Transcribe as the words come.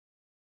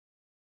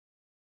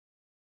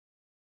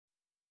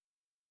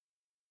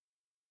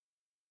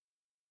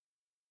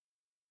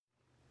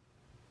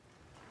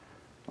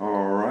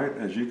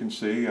as you can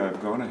see, I've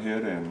gone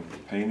ahead and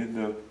painted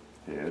the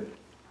head,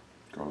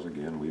 because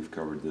again, we've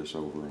covered this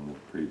over in the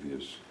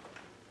previous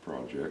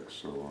project,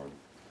 so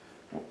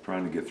I'm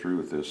trying to get through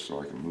with this so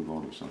I can move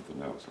on to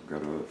something else. I've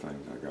got other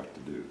things I got to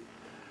do.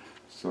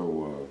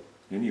 So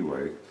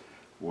anyway,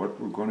 what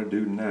we're going to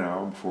do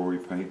now, before we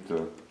paint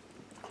the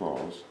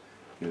claws,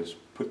 is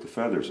put the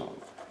feathers on.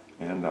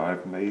 And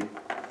I've made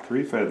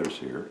 3 feathers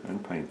here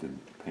and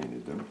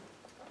painted them.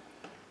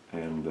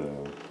 And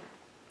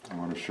I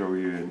want to show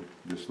you in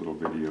this little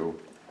video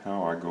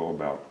how I go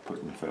about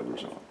putting the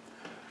feathers on.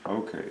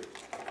 Okay,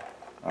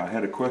 I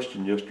had a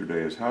question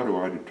yesterday, is how do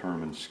I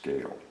determine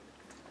scale?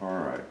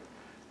 Alright,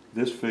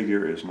 this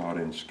figure is not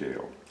in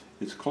scale.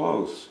 It's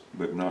close,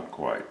 but not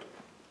quite.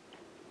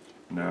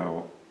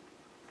 Now,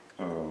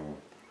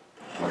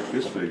 like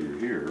this figure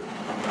here,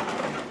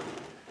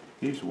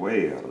 he's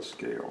way out of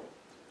scale,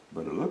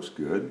 but it looks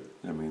good.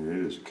 I mean,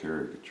 it is a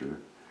caricature.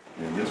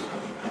 And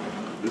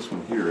this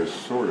one here is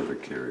sort of a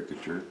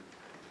caricature,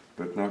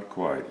 but not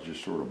quite. It's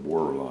just sort of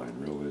borderline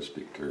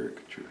realistic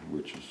caricature,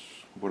 which is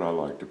what I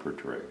like to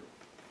portray.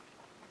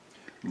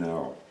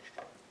 Now,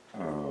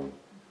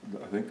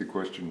 I think the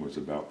question was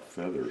about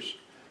feathers.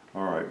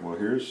 All right, well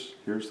here's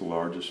the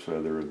largest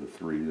feather of the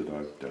 3 that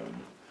I've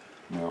done.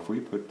 Now if we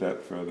put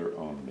that feather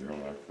on there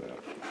like that,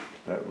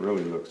 that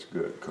really looks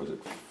good because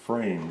it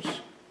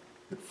frames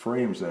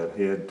that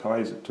head,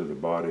 ties it to the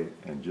body,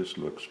 and just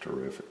looks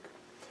terrific.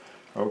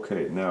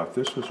 Okay, now if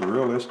this was a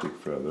realistic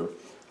feather,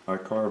 I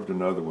carved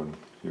another one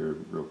here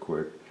real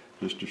quick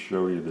just to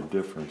show you the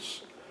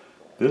difference.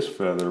 This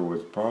feather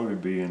would probably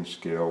be in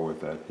scale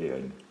with that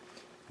head,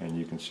 and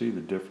you can see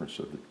the difference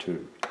of the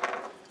 2.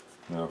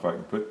 Now if I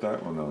can put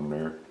that one on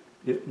there,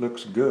 it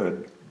looks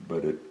good,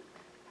 but it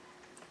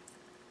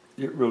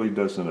really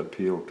doesn't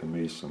appeal to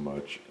me so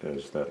much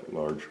as that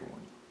larger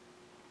one.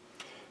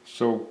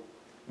 So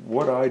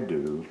what I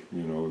do,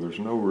 you know, there's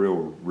no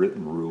real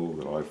written rule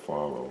that I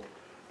follow.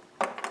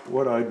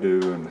 What I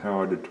do and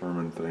how I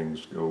determine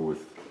things go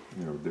with,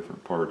 you know,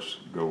 different parts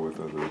go with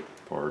other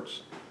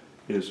parts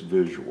is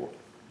visual.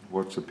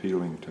 What's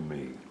appealing to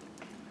me.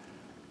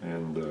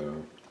 And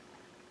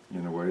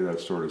in a way that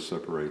sort of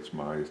separates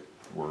my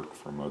work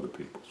from other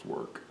people's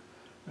work.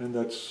 And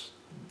that's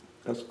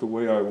the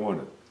way I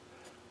want it.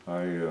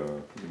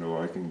 You know,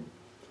 I can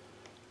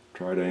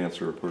try to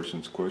answer a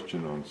person's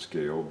question on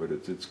scale, but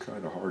it's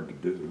kind of hard to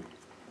do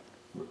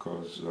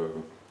because,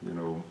 you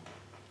know,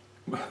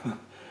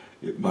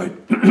 it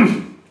might,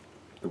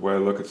 the way I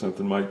look at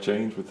something might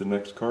change with the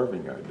next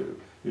carving I do.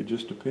 It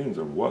just depends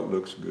on what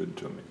looks good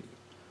to me.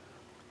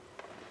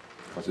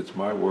 Because it's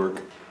my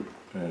work,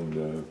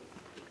 and,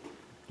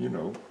 you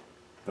know,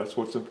 that's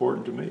what's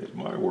important to me. It's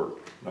my work,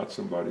 not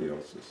somebody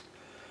else's.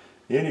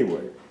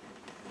 Anyway,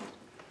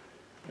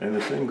 and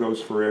the same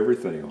goes for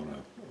everything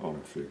on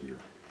a figure.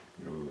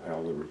 You know,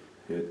 how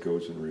the head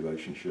goes in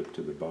relationship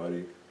to the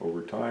body.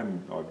 Over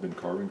time, I've been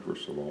carving for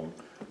so long,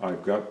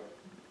 I've got,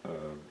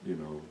 you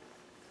know,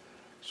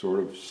 sort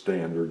of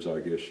standards, I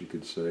guess you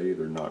could say.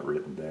 They're not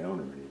written down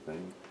or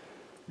anything,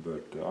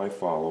 but I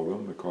follow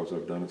them because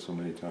I've done it so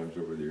many times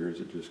over the years,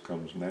 it just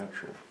comes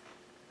natural.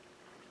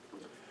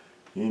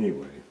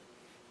 Anyway,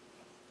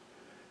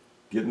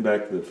 getting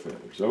back to the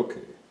feathers.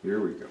 Okay, here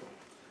we go.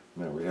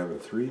 Now we have a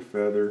 3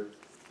 feather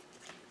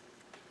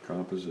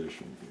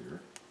composition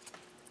here.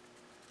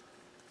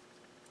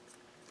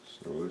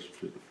 So let's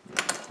just,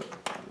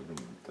 I don't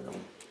want that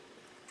one.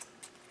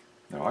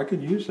 Now I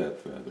could use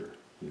that feather,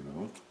 you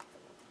know.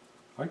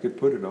 I could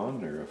put it on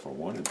there if I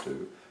wanted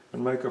to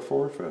and make a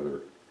 4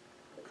 feather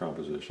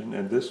composition,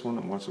 and this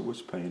one, once it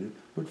was painted,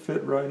 would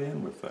fit right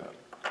in with that.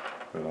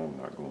 But I'm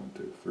not going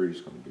to. 3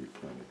 is going to be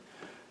plenty.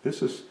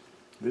 This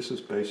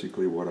is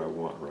basically what I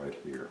want right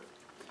here.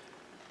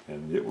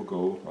 And it will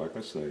go, like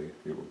I say,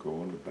 it will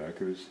go on the back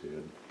of his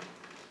head,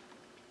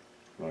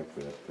 like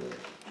that there.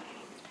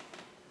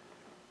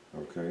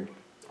 Okay?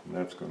 And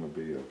that's going to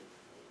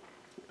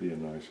be a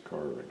nice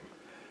carving.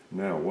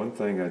 Now, one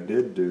thing I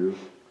did do,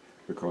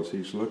 because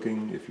he's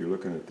looking, if you're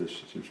looking at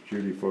this, if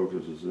Judy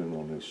focuses in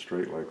on this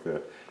straight like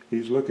that,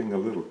 he's looking a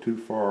little too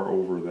far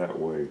over that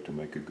way to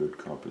make a good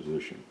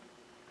composition.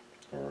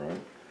 All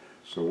right?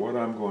 So what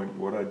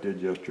I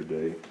did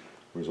yesterday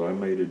was I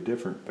made a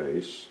different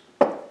base.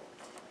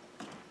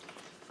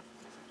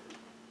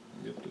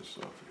 Get this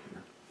off of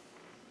here.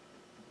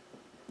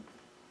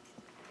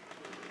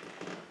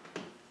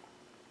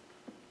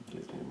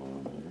 Get him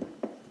on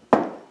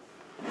there.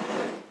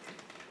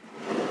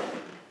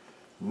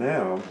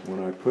 Now,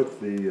 when I put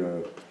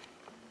the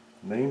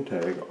name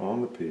tag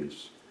on the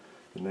piece,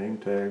 the name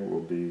tag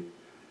will be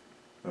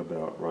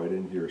about right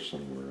in here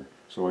somewhere.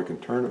 So I can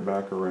turn it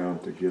back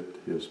around to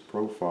get his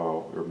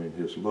profile, or I mean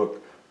his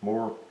look,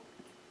 more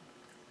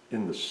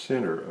in the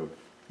center of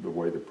the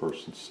way the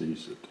person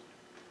sees it.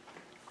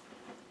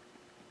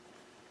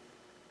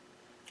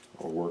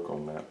 I'll work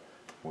on that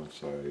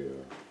once I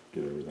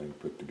get everything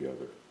put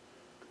together.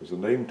 Because the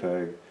name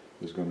tag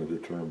is going to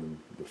determine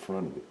the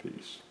front of the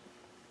piece.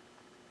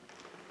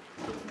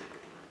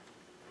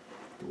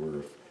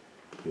 Where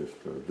if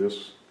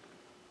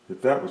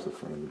if that was the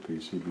front of the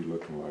piece, he'd be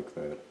looking like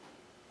that.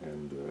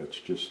 And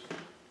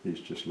he's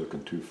just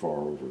looking too far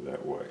over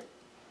that way.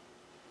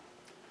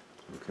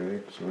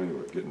 Okay, so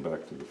anyway, getting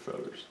back to the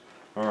feathers.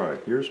 All right,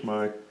 here's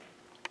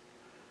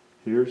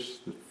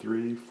the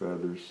 3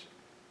 feathers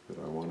that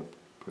I want to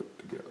put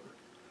together.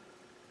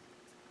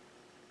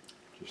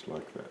 Just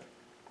like that,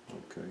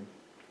 okay?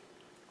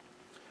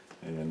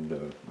 And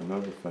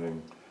another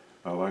thing,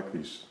 I like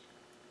these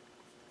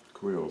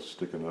quills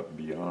sticking up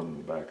beyond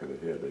the back of the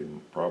head. They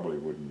probably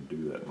wouldn't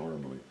do that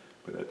normally,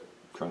 but that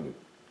kind of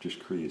just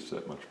creates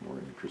that much more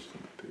interest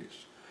in the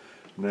piece.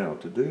 Now,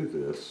 to do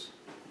this,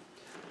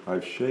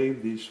 I've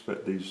shaved these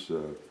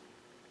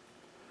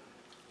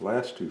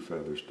last 2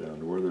 feathers down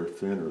to where they're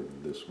thinner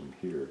than this one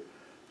here,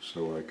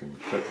 so I can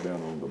cut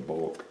down on the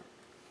bulk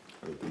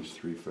of these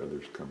 3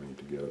 feathers coming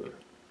together.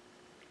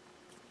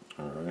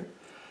 Alright,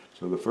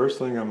 so the first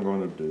thing I'm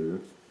going to do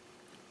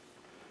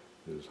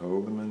is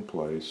hold them in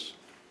place,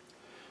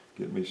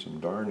 get me some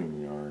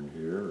darning yarn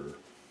here or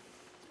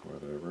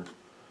whatever.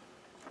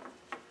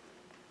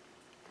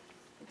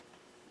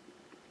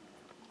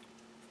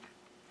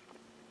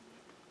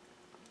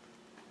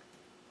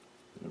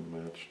 Get them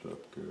matched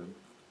up good.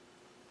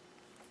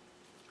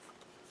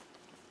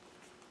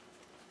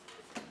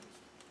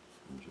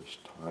 And just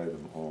tie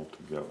them all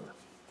together.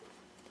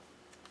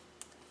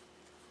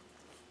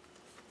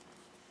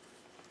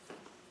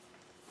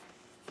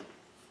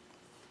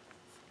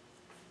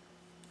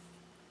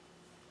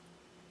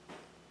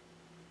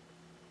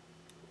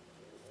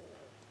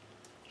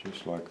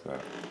 Just like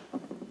that.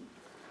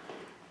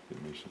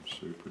 Give me some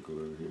super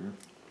glue here.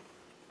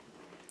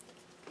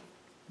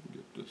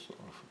 Get this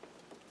off.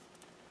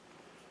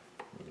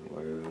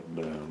 Lay that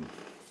down.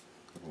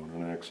 Don't want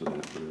an accident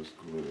with this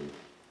glue.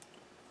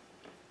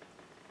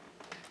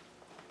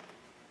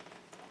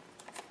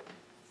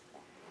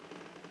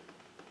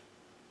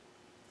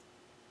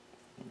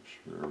 Make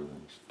sure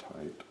everything's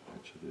tight,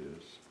 which it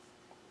is.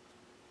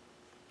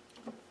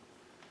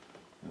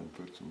 And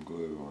put some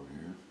glue on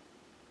here.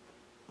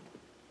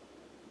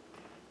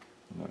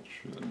 And that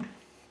should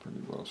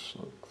pretty well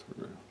soak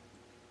through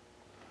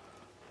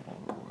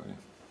all the way.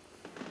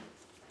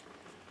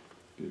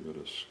 Give it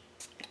a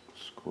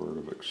squirt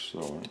of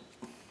accelerant.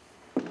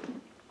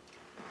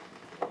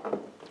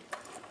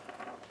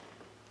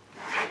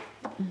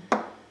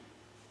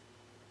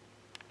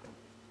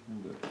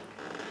 And that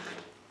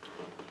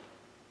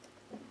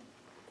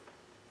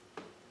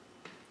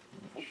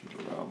should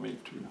allow me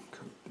to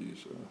cut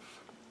these off.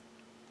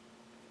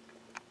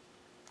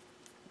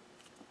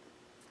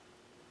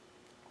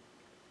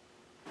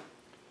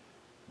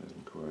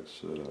 Hasn't quite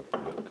set up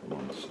yet. Come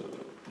on, set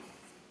up.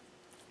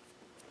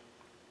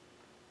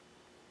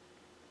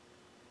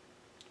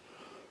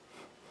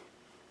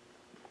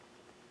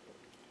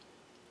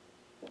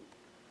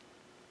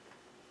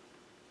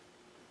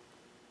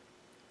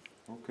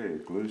 Okay,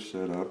 glue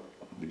set up.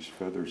 These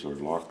feathers are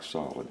lock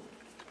solid.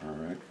 All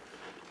right.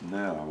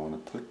 Now I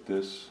want to put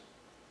this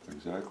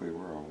exactly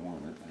where I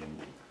want it,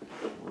 and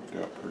it worked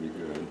out pretty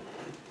good.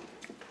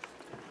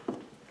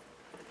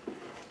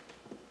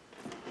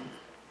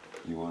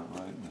 You want it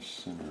right in the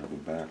center of the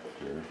back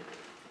there.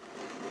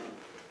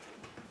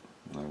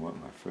 And I want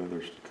my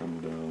feathers to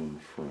come down in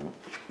front.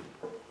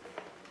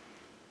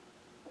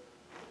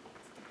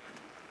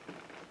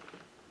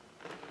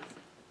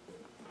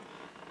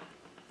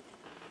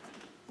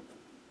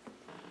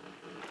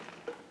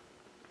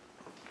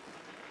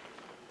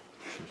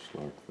 Just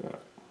like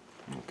that.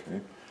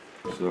 Okay.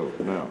 So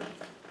now,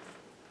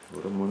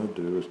 what I'm going to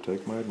do is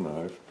take my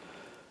knife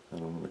and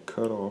I'm going to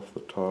cut off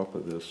the top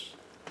of this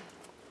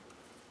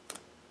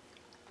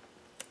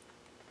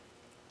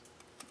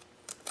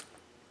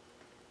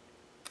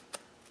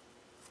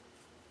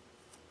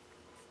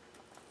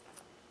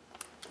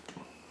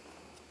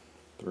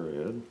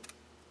thread.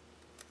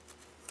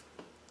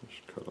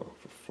 Just cut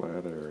off a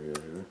flat area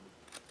here.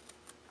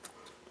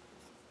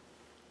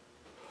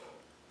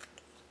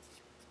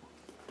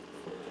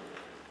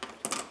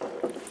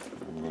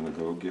 I'm going to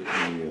go get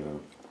me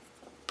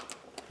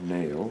a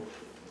nail.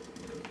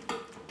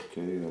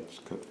 Okay, that's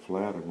cut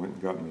flat. I went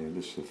and got me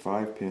this is a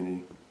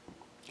 5-penny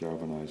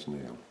galvanized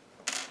nail.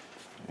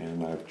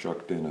 And I've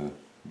chucked in a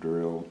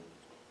drill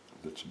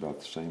that's about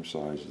the same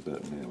size as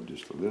that nail,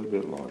 just a little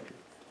bit larger.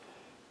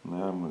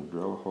 Now I'm going to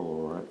drill a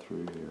hole right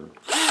through here.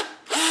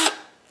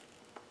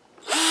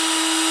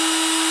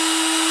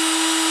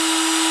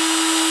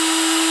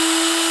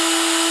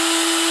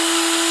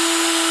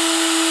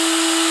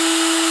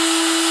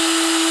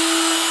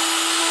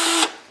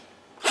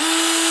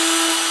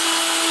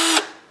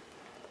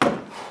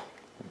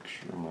 Make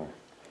sure my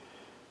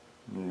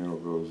nail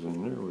goes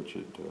in there, which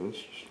it does,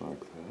 just like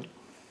that.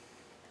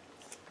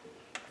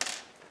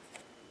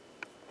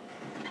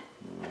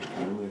 Now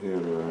turn the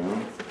head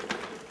around.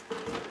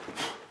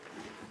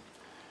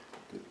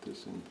 Get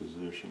this in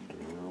position to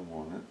where I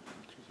want it,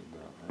 which is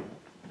about right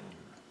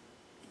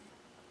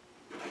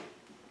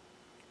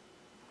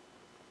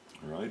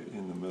there. Right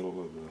in the middle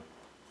of the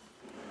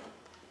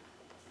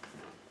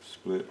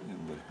split in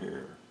the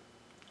hair.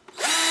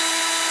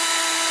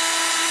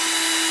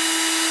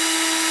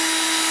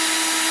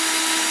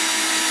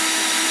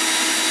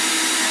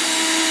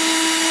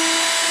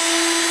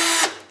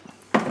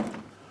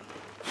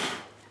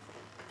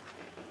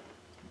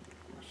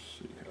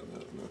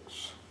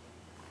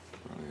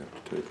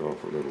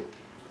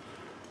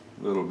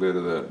 bit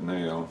of that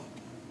nail.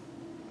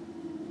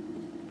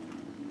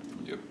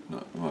 Yep,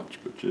 not much,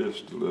 but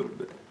just a little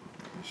bit.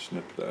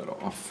 Snip that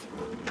off.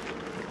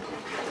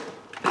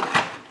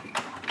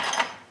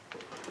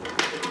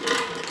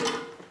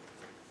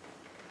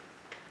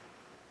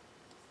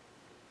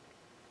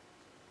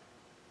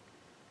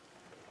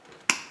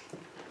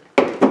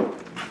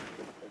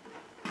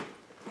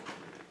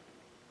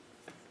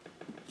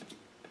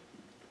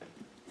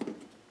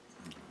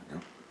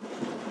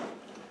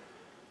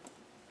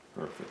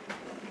 Perfect.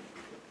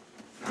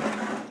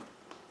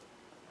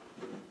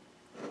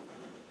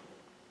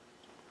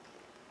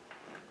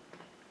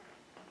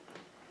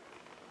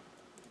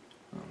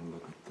 I'll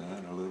look at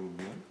that a little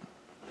bit.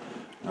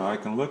 Now I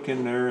can look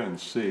in there and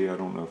see, I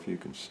don't know if you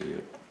can see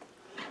it,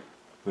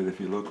 but if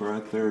you look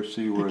right there,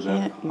 see where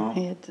that hump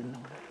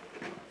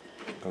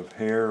of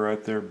hair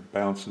right there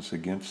bounces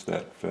against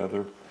that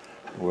feather?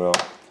 Well,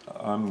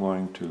 I'm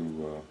going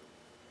to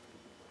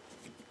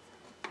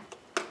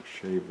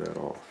shave that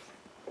off.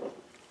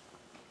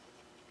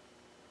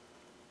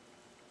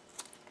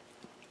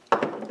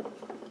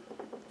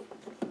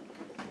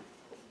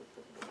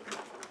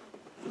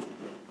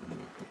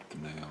 Put the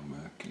nail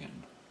back in.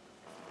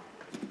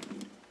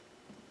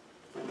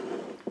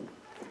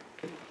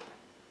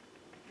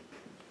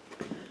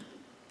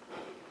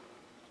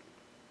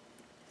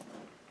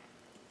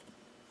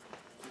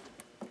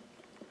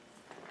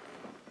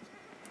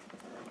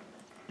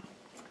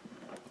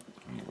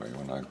 Anyway,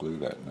 when I glue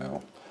that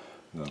now,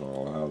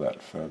 that'll allow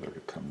that feather to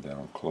come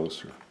down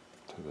closer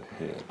to the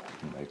head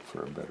and make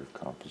for a better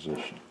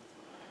composition.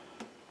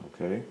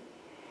 Okay?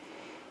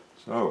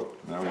 So,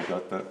 now we've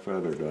got that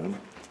feather done,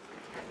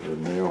 the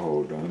nail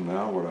hole done.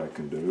 Now what I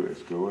can do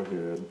is go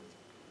ahead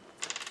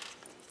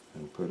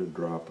and put a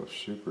drop of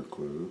super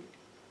glue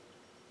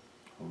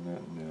on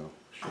that nail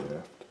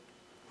shaft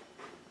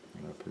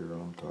and up here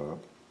on top.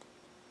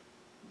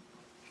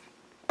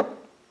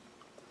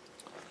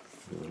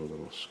 Give it a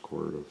little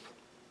squirt of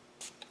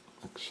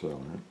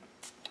accelerant,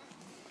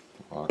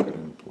 lock it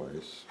in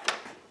place.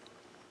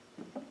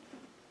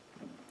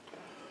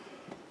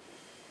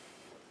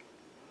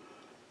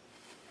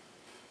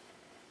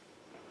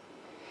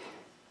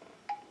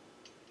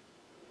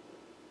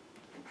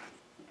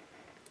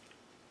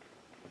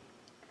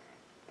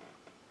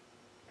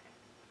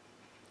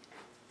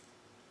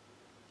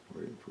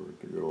 Waiting for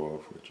it to go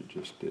off, which it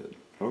just did.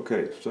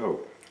 Okay,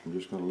 so I'm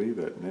just going to leave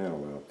that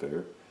nail out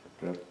there.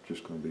 That's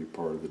just going to be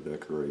part of the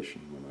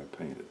decoration when I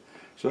paint it.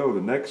 So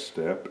the next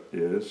step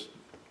is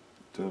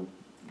to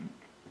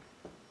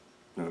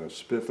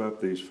spiff up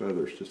these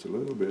feathers just a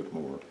little bit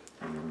more,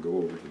 and then go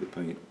over to the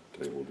paint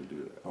table to do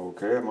that.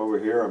 Okay, I'm over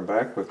here. I'm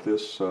back with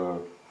this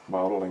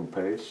modeling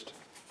paste.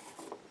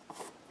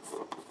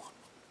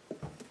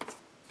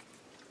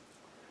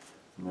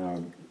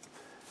 Now,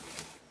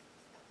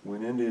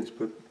 when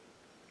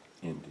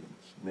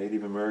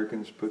Native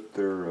Americans put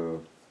their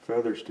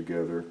feathers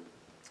together,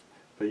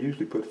 they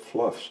usually put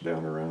fluffs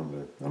down around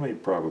the, I mean,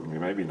 probably,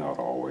 maybe not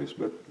always,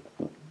 but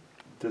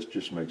this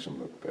just makes them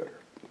look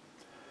better.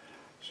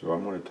 So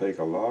I'm going to take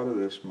a lot of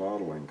this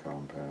modeling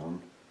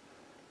compound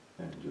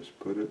and just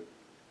put it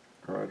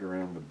right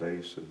around the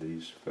base of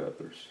these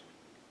feathers.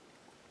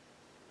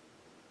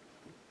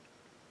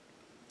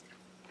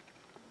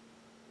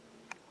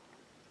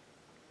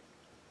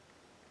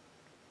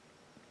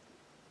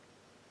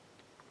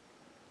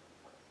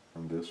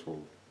 And this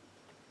will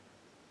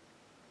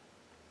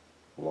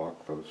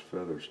lock those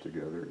feathers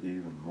together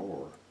even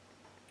more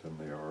than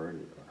they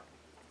already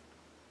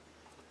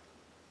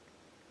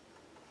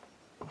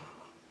are.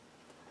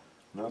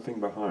 Nothing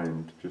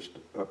behind, just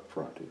up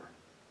front here.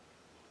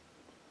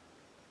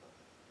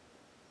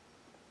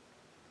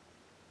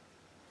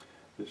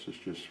 This is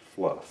just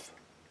fluff.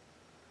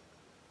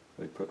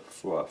 They put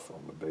fluff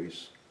on the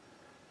base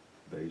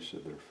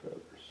of their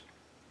feathers.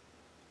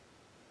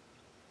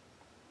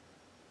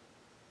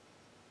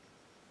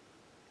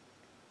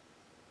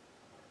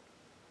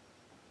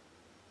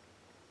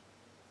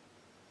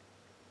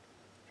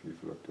 If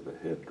you've looked at a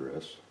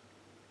headdress,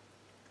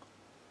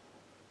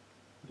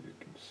 you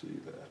can see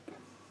that.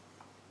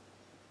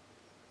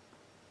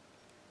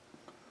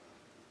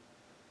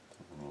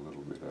 And a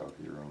little bit out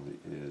here on the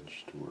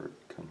edge to where it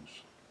comes,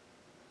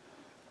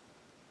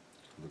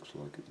 looks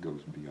like it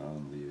goes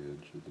beyond the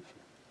edge of the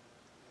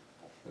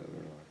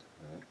feather like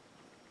that.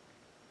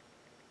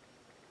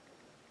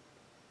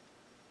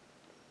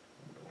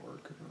 And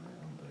work it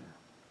around there.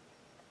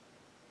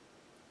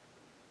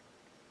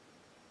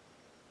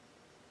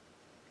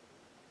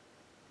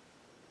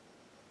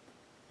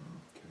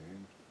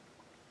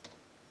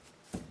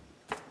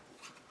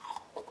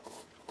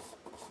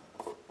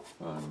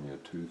 Find me a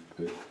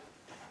toothpick.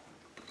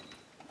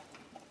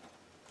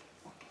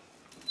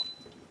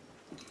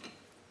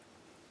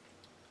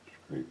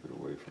 Scrape it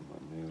away from my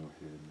nail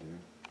head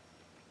there.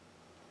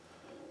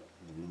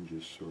 And then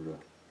just sort of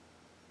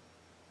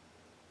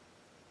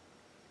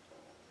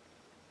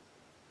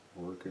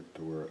work it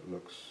to where it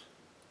looks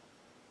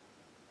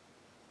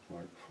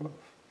like fluff.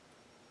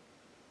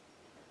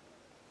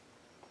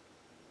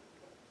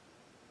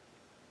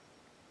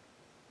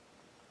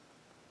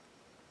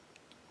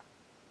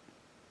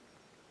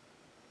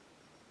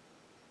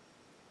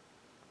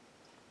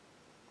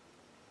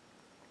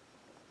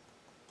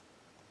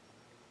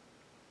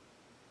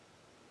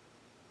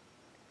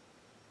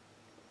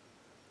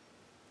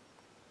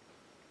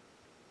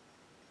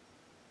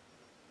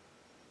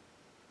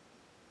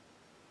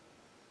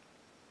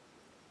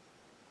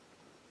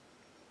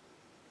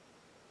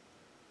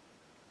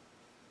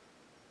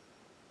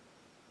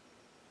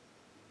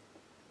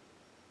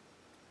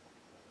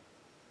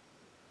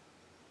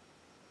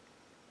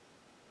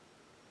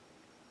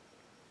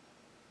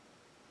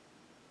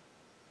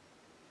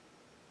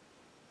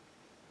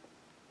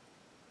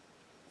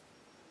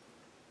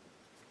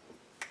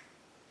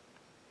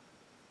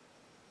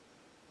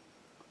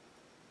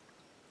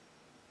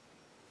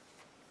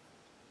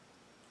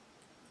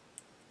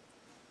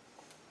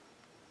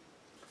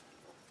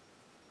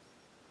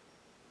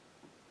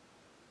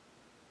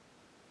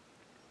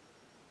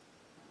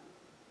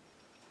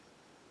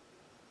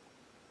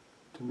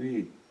 to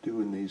me,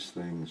 doing these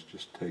things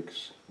just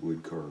takes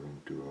wood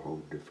carving to a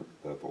whole different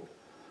level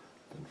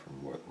than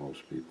from what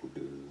most people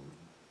do.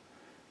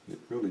 It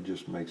really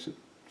just makes it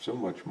so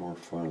much more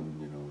fun,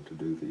 you know, to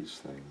do these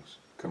things.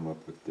 Come up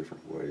with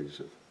different ways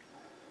of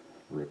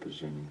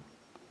representing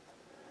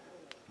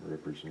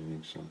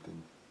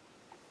something.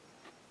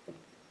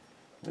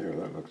 There,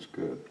 that looks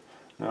good.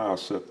 Now I'll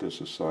set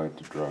this aside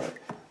to dry.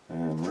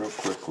 And real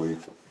quickly,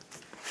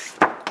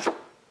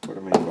 what I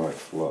mean by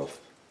fluff.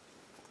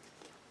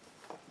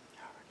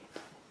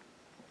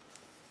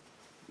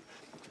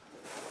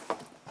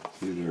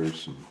 See,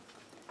 there's some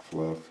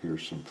fluff.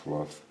 Here's some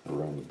fluff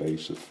around the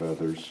base of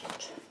feathers.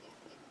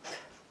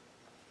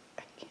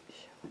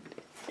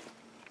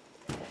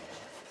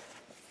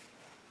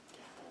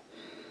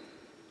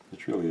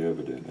 It's really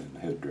evident in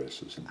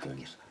headdresses and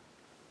things.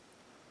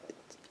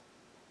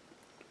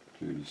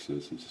 Judy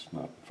says it's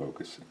not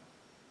focusing.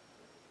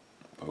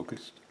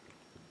 Focused?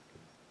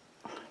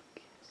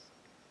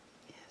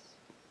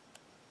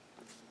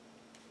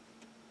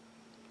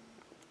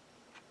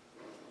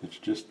 It's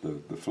just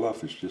the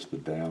fluff is just the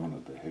down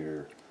of the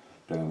hair,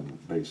 down in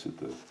the base of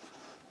the,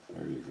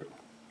 there you go.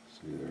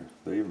 See there?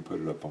 They even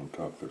put it up on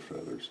top of their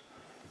feathers.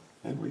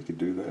 And we could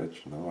do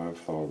that, you know, I've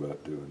thought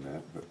about doing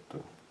that,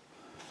 but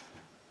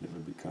it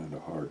would be kind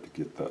of hard to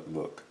get that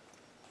look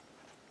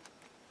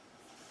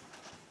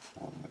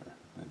on there.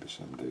 Maybe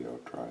someday I'll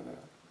try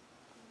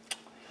that.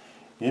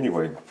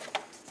 Anyway,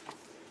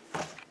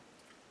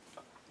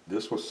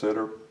 this will set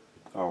her,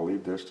 I'll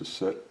leave this to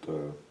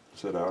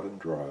set out and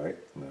dry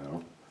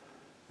now.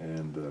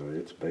 And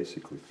it's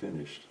basically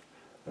finished,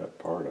 that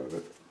part of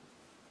it.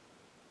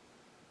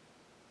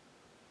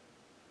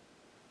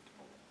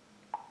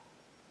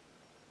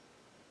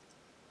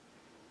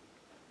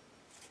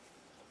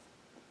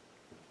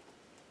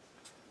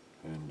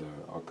 And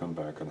I'll come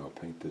back and I'll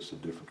paint this a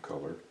different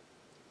color.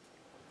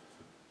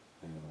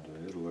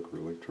 And it'll look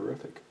really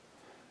terrific.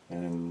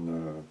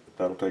 And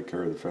that'll take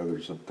care of the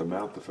feathers. To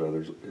mount the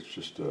feathers, it's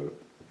just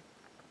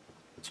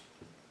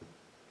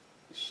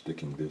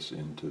sticking this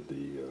into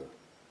the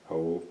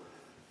hole,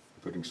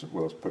 putting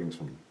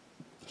some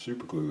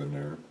super glue in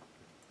there,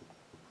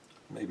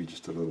 maybe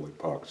just a little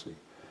epoxy,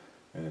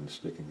 and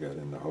sticking that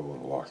in the hole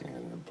and locking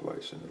it in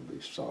place, and it'll be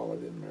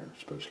solid in there,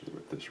 especially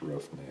with this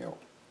rough nail.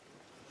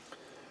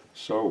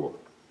 So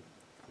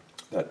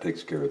that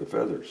takes care of the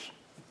feathers.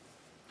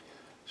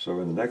 So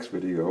in the next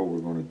video we're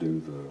going to do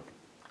the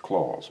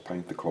claws,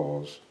 paint the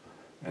claws,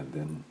 and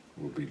then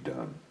we'll be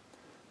done.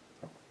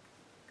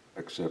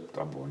 Except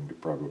I'm going to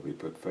probably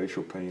put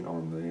facial paint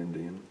on the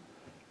Indian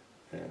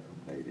and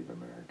Native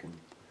American,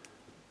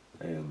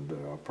 and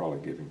I'll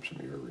probably give him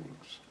some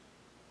earrings.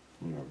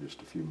 You know,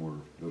 just a few more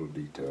little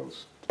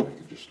details to make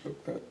it just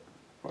look that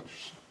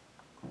much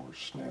more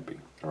snappy.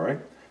 All right?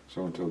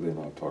 So until then,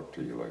 I'll talk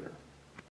to you later.